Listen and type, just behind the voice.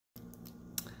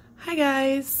Hi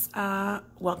guys,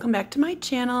 welcome back to my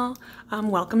channel.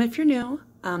 Welcome if you're new.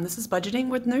 This is Budgeting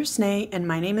with Nursenae and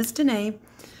my name is Danae.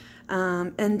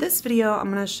 In this video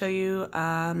I'm going to show you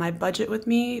my budget with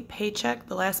me paycheck,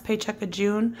 the last paycheck of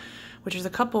June, which is a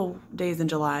couple days in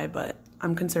July, but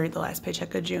I'm considering the last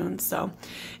paycheck of June. So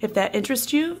if that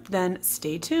interests you, then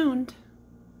stay tuned.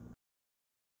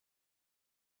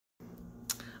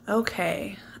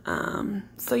 Okay.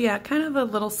 So yeah, kind of a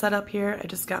little setup here. I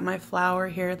just got my flower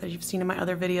here that you've seen in my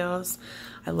other videos.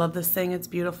 I love this thing, it's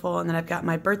beautiful. And then I've got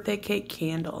my birthday cake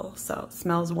candle. So it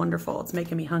smells wonderful. It's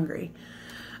making me hungry.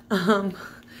 So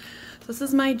this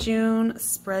is my June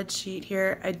spreadsheet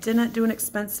here. I didn't do an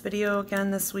expense video again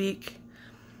this week.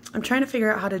 I'm trying to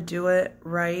figure out how to do it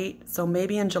right. So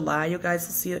maybe in July you guys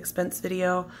will see an expense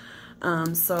video.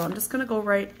 So I'm just gonna go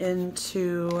right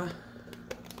into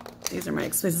this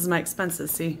is my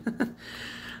expenses, see?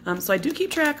 So I do keep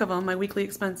track of them, my weekly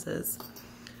expenses.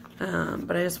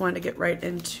 But I just wanted to get right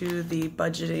into the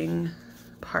budgeting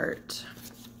part.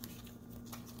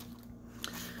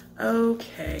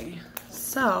 Okay,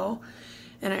 so,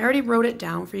 and I already wrote it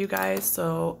down for you guys,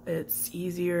 so it's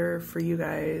easier for you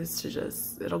guys to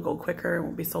it'll go quicker, it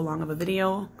won't be so long of a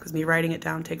video, because me writing it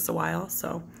down takes a while.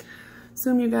 So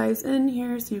zoom you guys in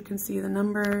here so you can see the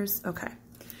numbers. Okay.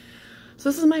 So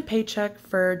this is my paycheck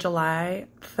for July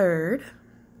 3rd,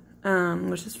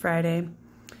 which is Friday.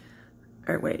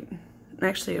 Or wait,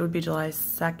 actually it would be July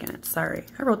 2nd. Sorry,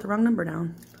 I wrote the wrong number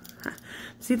down.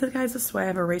 See the guys, this way I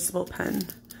have a erasable pen.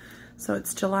 So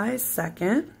it's July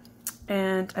 2nd,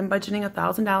 and I'm budgeting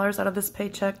 $1,000 out of this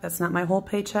paycheck. That's not my whole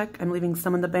paycheck. I'm leaving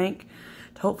some in the bank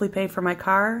to hopefully pay for my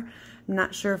car. I'm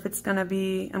not sure if it's gonna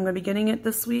be, I'm gonna be getting it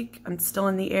this week. I'm still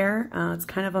in the air. It's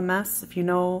kind of a mess. If you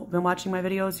know, been watching my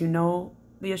videos, you know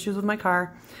the issues with my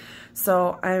car.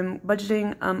 So I'm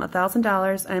budgeting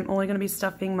 $1,000. I'm only gonna be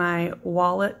stuffing my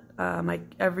wallet, my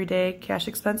everyday cash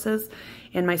expenses,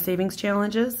 and my savings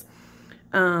challenges.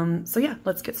 So yeah,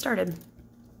 let's get started.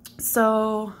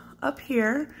 So up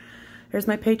here, here's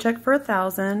my paycheck for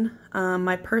 $1,000.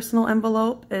 My personal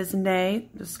envelope is Nay.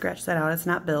 Just scratch that out. It's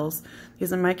not bills.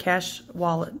 These are my cash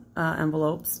wallet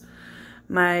envelopes.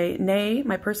 My Nay,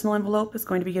 my personal envelope, is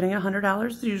going to be getting $100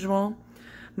 as usual.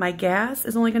 My gas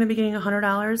is only going to be getting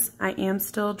 $100. I am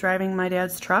still driving my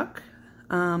dad's truck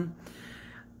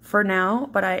for now,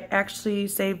 but I actually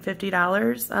saved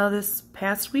 $50 out of this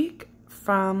past week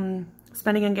from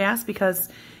spending in gas because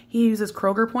he uses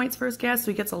Kroger points for his gas,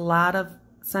 so he gets a lot of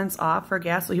cents off for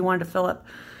gas. So he wanted to fill up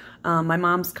my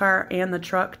mom's car and the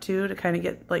truck too to kind of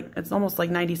get, like, it's almost like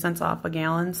 90 cents off a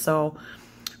gallon. So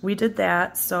we did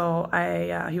that. So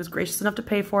he was gracious enough to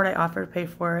pay for it. I offered to pay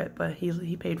for it, but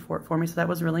he paid for it for me, so that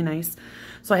was really nice.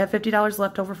 So I have $50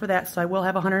 left over for that, so I will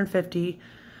have $150,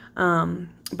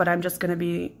 but I'm just going to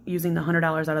be using the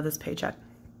 $100 out of this paycheck.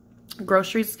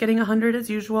 Groceries getting $100 as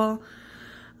usual.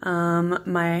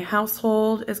 My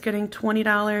household is getting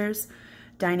 $20.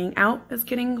 Dining out is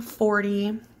getting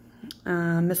 $40.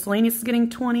 Miscellaneous is getting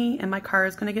 $20, and my car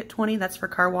is going to get $20. That's for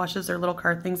car washes or little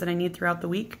car things that I need throughout the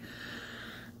week,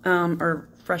 or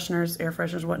fresheners, air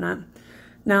fresheners, whatnot.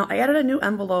 Now I added a new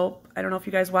envelope. I don't know if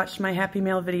you guys watched my Happy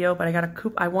Mail video, but I got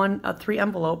I won 3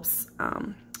 envelopes,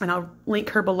 and I'll link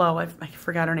her below. I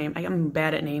forgot her name. I'm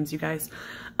bad at names, you guys.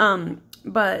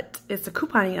 But it's a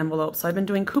couponing envelope. So I've been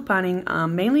doing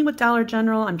couponing mainly with Dollar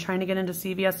General. I'm trying to get into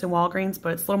CVS and Walgreens,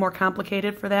 but it's a little more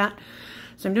complicated for that.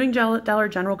 So I'm doing Dollar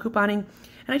General couponing, and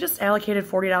I just allocated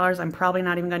 $40. I'm probably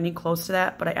not even going to need close to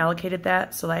that, but I allocated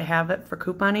that so that I have it for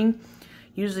couponing.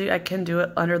 Usually I can do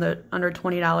it under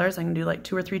 $20. I can do like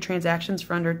 2 or 3 transactions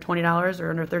for under $20 or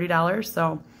under $30.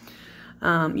 So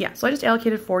yeah, so I just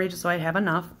allocated $40 just so I have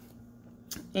enough.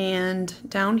 And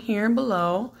down here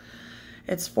below,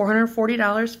 it's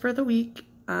 $440 for the week.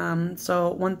 So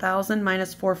 1,000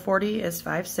 minus 440 is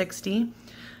 560.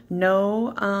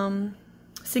 No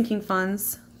sinking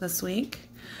funds this week.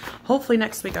 Hopefully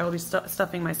next week I will be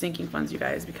stuffing my sinking funds, you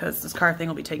guys, because this car thing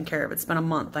will be taken care of. It's been a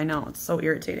month. I know, it's so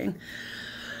irritating.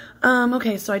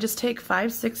 Okay, so I just take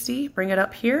 560, bring it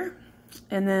up here.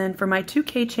 And then for my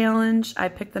 2K challenge, I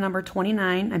picked the number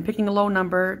 29. I'm picking a low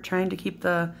number, trying to keep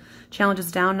the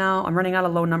challenges down now. I'm running out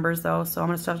of low numbers though, so I'm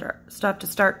going to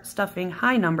start stuffing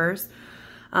high numbers.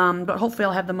 But hopefully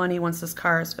I'll have the money once this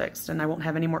car is fixed and I won't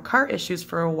have any more car issues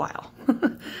for a while.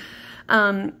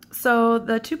 So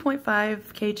the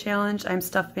 2.5K challenge, I'm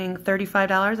stuffing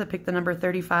 $35. I picked the number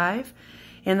 35.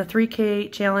 And the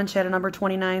 3K challenge had a number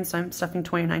 29, so I'm stuffing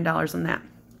 $29 in that.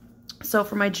 So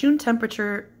for my June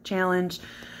temperature challenge,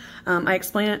 I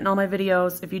explain it in all my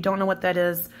videos. If you don't know what that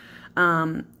is,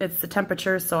 it's the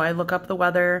temperature. So I look up the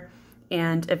weather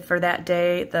And if for that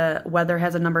day the weather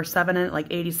has a number 7 in it, like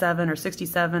 87 or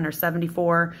 67 or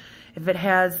 74, if it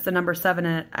has the number 7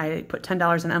 in it, I put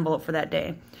 $10 in an envelope for that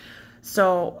day.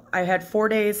 So I had 4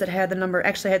 days that had the number,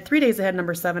 actually I had 3 days that had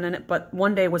number 7 in it, but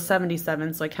one day was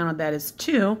 77, so I counted that as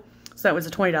 2. So that was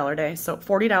a $20 day. So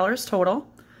 $40 total.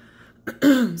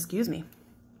 Excuse me.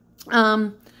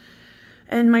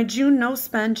 And my June no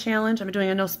spend challenge, I'm doing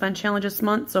a no spend challenge this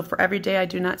month. So for every day I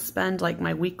do not spend like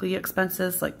my weekly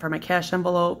expenses, like for my cash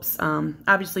envelopes,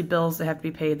 obviously bills that have to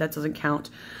be paid, that doesn't count.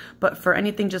 But for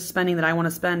anything just spending that I want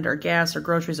to spend, or gas or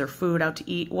groceries or food, out to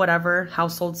eat, whatever,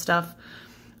 household stuff,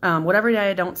 whatever day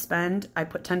I don't spend, I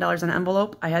put $10 in an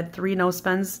envelope. I had 3 no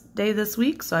spends day this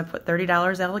week, so I put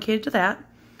 $30 allocated to that.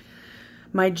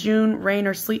 My June rain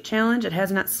or sleet challenge, it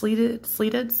has not sleet.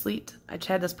 I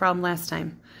had this problem last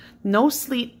time. No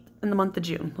sleet in the month of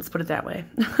June, let's put it that way.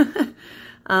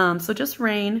 So just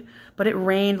rain, but it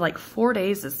rained like 4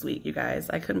 days this week, you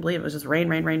guys. I couldn't believe it. It was just rain,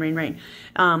 rain, rain, rain, rain.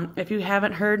 If you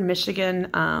haven't heard,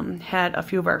 Michigan had a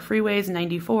few of our freeways,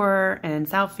 94 and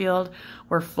Southfield,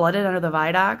 were flooded under the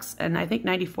viaducts. And I think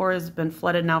 94 has been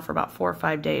flooded now for about 4 or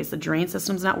 5 days. The drain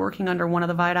system's not working under one of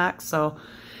the viaducts. So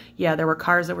yeah, there were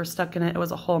cars that were stuck in it. It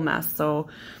was a whole mess. So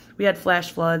we had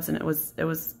flash floods and it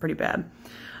was pretty bad.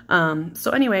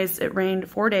 So anyways, it rained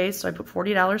 4 days, so I put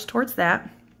 $40 towards that.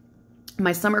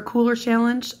 My summer cooler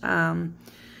challenge,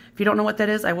 if you don't know what that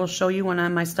is, I will show you one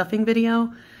on my stuffing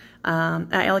video. I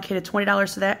allocated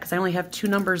 $20 to that because I only have 2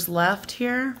 numbers left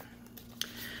here.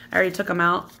 I already took them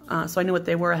out, so I knew what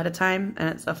they were ahead of time, and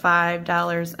it's a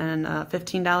 $5 and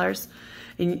 $15.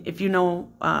 And if you know,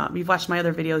 you've watched my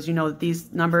other videos, you know that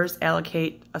these numbers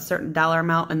allocate a certain dollar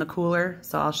amount in the cooler.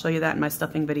 So I'll show you that in my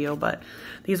stuffing video. But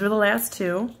these were the last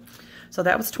 2. So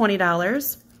that was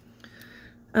 $20.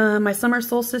 My Summer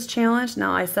Solstice challenge.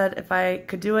 Now I said if I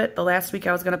could do it, the last week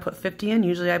I was going to put 50 in.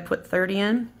 Usually I put 30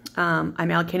 in. I'm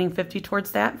allocating 50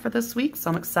 towards that for this week. So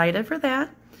I'm excited for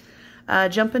that.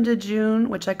 Jump into June,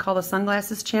 which I call the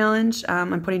sunglasses challenge.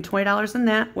 I'm putting $20 in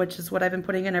that, which is what I've been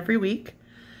putting in every week.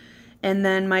 And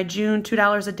then my June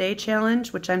 $2 a day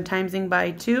challenge, which I'm timesing by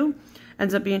 2,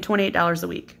 ends up being $28 a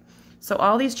week. So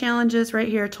all these challenges right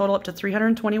here total up to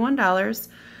 $321.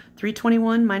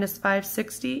 $321 minus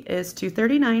 $560 is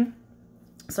 $239.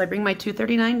 So I bring my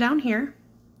 $239 down here.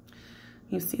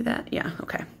 You see that? Yeah,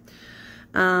 okay.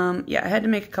 Yeah, I had to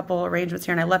make a couple arrangements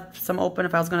here, and I left some open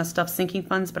if I was going to stuff sinking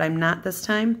funds, but I'm not this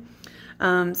time.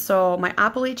 So my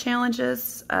Opoly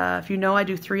challenges, if you know, I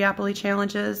do 3 Opoly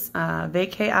challenges,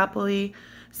 Vacay Opoly,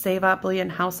 Save Opoly,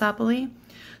 and House Opoly.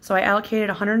 So I allocated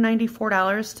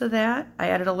 $194 to that. I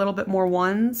added a little bit more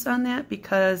ones on that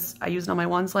because I used all my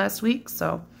ones last week.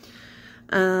 So,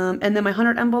 and then my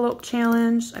 100 envelope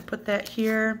challenge, I put that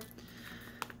here.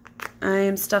 I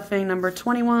am stuffing number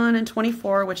 21 and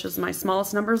 24, which is my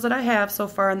smallest numbers that I have so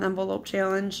far in the envelope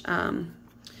challenge.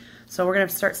 So we're going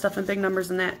to start stuffing big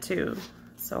numbers in that too.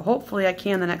 So hopefully I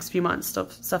can the next few months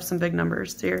stuff some big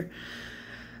numbers here.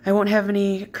 I won't have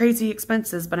any crazy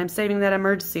expenses, but I'm saving that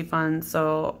emergency fund,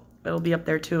 so it'll be up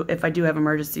there too if I do have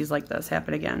emergencies like this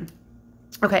happen again.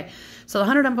 Okay, so the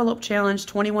 100 envelope challenge,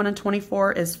 21 and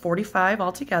 24 is 45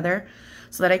 altogether.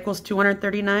 So that equals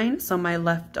 239, so my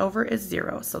leftover is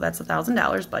 0. So that's $1,000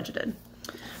 budgeted.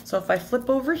 So if I flip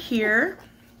over here,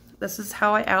 this is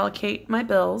how I allocate my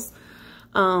bills.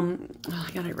 Oh, I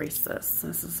gotta erase this.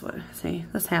 This is what, see,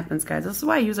 this happens, guys. This is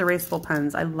why I use erasable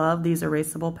pens. I love these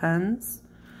erasable pens.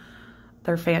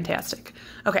 They're fantastic.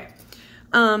 Okay,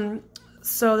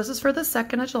 so this is for the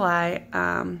 2nd of July.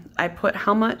 I put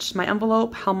how much, my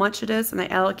envelope, how much it is, and I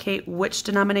allocate which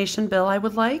denomination bill I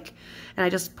would like. And I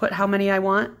just put how many I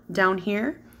want down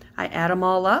here. I add them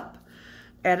all up,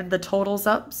 added the totals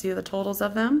up, see the totals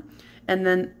of them, and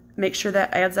then make sure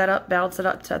that adds that up, balance it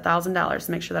up to $1,000.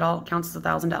 Make sure that all counts as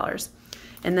 $1,000.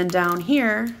 And then down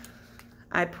here,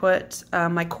 I put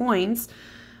my coins.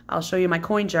 I'll show you my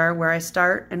coin jar where I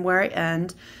start and where I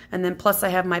end. And then plus I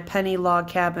have my penny log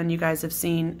cabin you guys have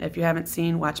seen. If you haven't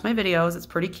seen, watch my videos. It's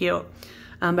pretty cute.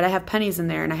 But I have pennies in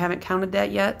there and I haven't counted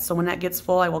that yet. So when that gets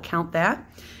full, I will count that.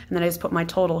 And then I just put my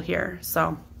total here.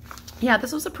 So yeah,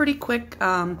 this was a pretty quick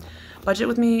budget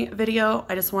with me video.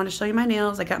 I just wanted to show you my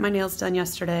nails. I got my nails done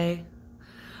yesterday.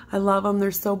 I love them.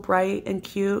 They're so bright and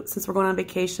cute since we're going on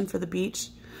vacation for the beach.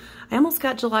 I almost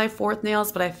got July 4th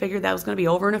nails, but I figured that was going to be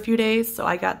over in a few days. So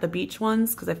I got the beach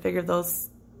ones because I figured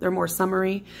they're more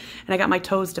summery. And I got my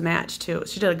toes to match too.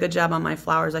 She did a good job on my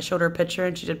flowers. I showed her a picture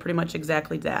and she did pretty much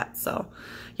exactly that. So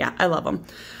yeah, I love them.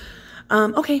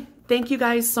 Okay, thank you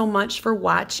guys so much for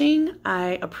watching.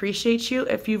 I appreciate you.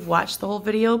 If you've watched the whole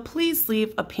video, please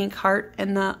leave a pink heart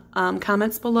in the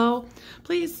comments below.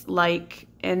 Please like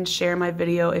and share my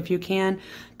video if you can.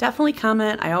 Definitely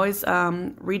comment. I always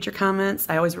read your comments.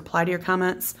 I always reply to your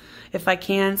comments if I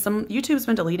can. YouTube's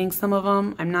been deleting some of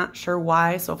them. I'm not sure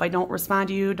why. So if I don't respond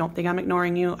to you, don't think I'm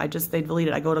ignoring you. They delete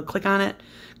it. I go to click on it,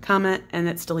 comment, and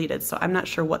it's deleted. So I'm not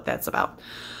sure what that's about.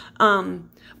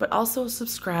 But also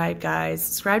subscribe, guys.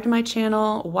 Subscribe to my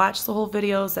channel. Watch the whole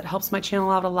videos. That helps my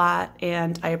channel out a lot.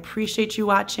 And I appreciate you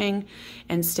watching.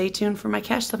 And stay tuned for my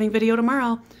cash stuffing video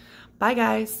tomorrow. Bye,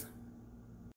 guys.